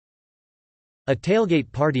A tailgate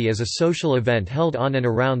party is a social event held on and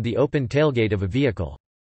around the open tailgate of a vehicle.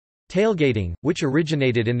 Tailgating, which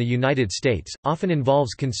originated in the United States, often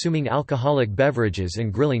involves consuming alcoholic beverages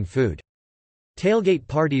and grilling food. Tailgate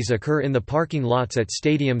parties occur in the parking lots at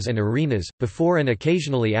stadiums and arenas, before and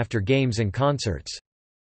occasionally after games and concerts.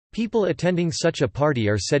 People attending such a party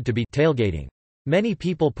are said to be tailgating. Many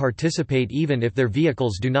people participate even if their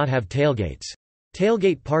vehicles do not have tailgates.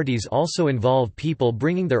 Tailgate parties also involve people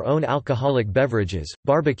bringing their own alcoholic beverages,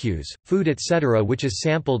 barbecues, food etc. which is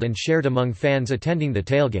sampled and shared among fans attending the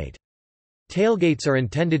tailgate. Tailgates are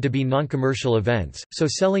intended to be non-commercial events, so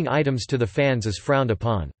selling items to the fans is frowned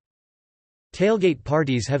upon. Tailgate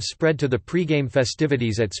parties have spread to the pregame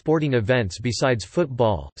festivities at sporting events besides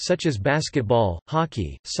football, such as basketball,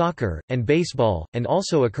 hockey, soccer, and baseball, and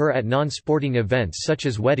also occur at non-sporting events such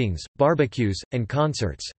as weddings, barbecues, and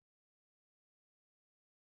concerts.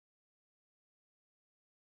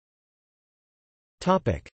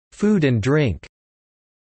 Food and drink.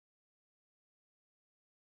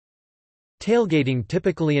 Tailgating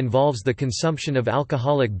typically involves the consumption of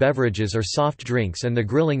alcoholic beverages or soft drinks and the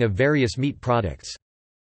grilling of various meat products.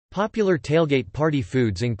 Popular tailgate party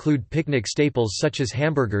foods include picnic staples such as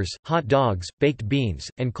hamburgers, hot dogs, baked beans,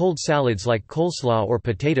 and cold salads like coleslaw or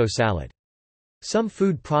potato salad. Some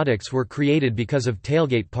food products were created because of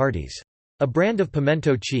tailgate parties. A brand of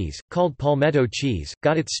pimento cheese, called palmetto cheese,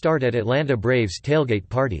 got its start at Atlanta Braves tailgate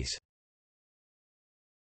parties.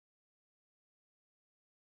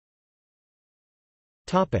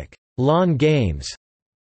 Lawn games.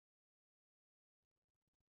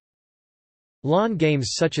 Lawn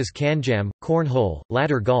games such as canjam, cornhole,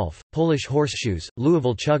 ladder golf, Polish horseshoes,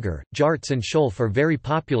 Louisville chugger, jarts and sholf are very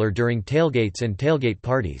popular during tailgates and tailgate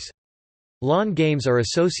parties. Lawn games are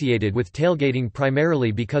associated with tailgating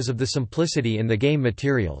primarily because of the simplicity in the game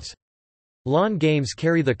materials. Lawn games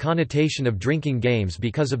carry the connotation of drinking games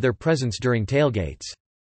because of their presence during tailgates.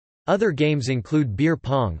 Other games include beer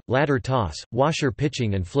pong, ladder toss, washer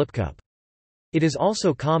pitching and flip cup. It is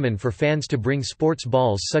also common for fans to bring sports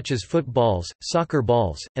balls such as footballs, soccer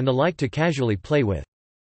balls, and the like to casually play with.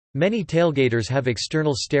 Many tailgaters have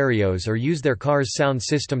external stereos or use their car's sound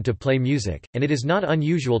system to play music, and it is not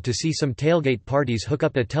unusual to see some tailgate parties hook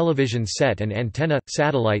up a television set and antenna,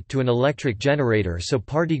 satellite to an electric generator so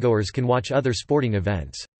partygoers can watch other sporting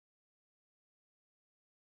events.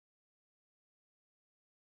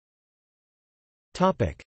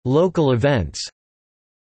 Local events.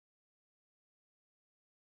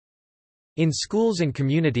 In schools and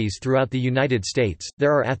communities throughout the United States,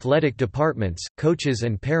 there are athletic departments, coaches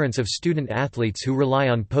and parents of student athletes who rely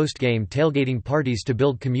on post-game tailgating parties to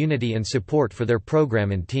build community and support for their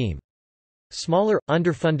program and team. Smaller,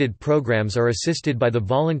 underfunded programs are assisted by the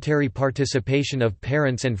voluntary participation of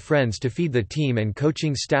parents and friends to feed the team and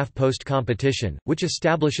coaching staff post-competition, which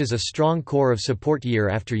establishes a strong core of support year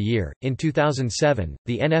after year. In 2007,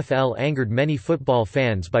 the NFL angered many football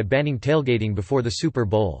fans by banning tailgating before the Super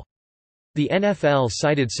Bowl. The NFL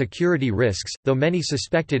cited security risks, though many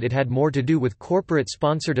suspected it had more to do with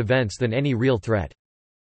corporate-sponsored events than any real threat.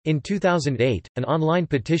 In 2008, an online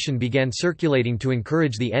petition began circulating to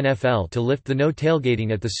encourage the NFL to lift the no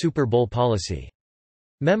tailgating at the Super Bowl policy.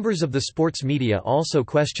 Members of the sports media also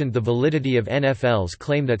questioned the validity of NFL's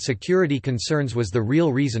claim that security concerns was the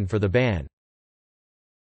real reason for the ban.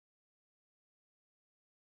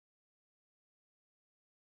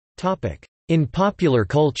 In popular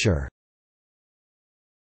culture.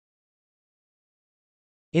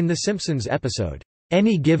 In The Simpsons episode,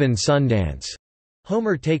 Any Given Sundance,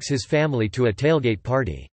 Homer takes his family to a tailgate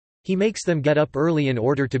party. He makes them get up early in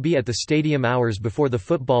order to be at the stadium hours before the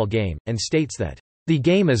football game, and states that, "The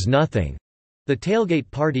game is nothing," the tailgate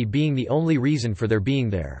party being the only reason for their being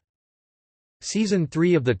there. Season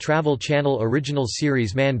 3 of the Travel Channel original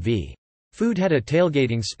series Man v. Food had a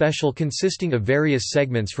tailgating special consisting of various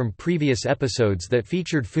segments from previous episodes that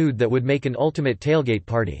featured food that would make an ultimate tailgate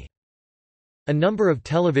party. A number of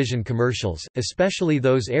television commercials, especially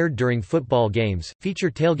those aired during football games,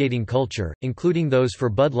 feature tailgating culture, including those for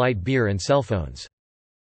Bud Light beer and cell phones.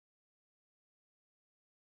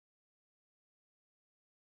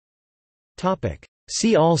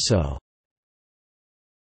 See also: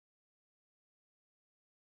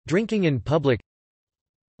 Drinking in public,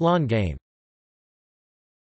 Lawn game.